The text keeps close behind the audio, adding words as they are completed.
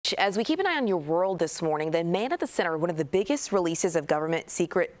much. As we keep an eye on your world this morning, the man at the center of one of the biggest releases of government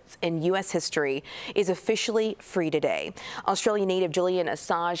secrets in U.S. history is officially free today. Australian native Julian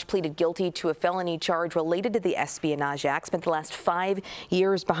Assange pleaded guilty to a felony charge related to the Espionage Act. Spent the last 5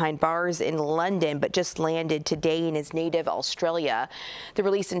 years behind bars in London, but just landed today in his native Australia. The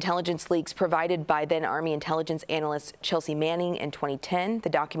release intelligence leaks provided by then Army intelligence analyst Chelsea Manning in 2010. The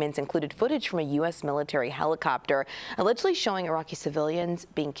documents included footage from a U.S. military helicopter allegedly showing Iraqi civilians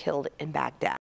being killed in Baghdad.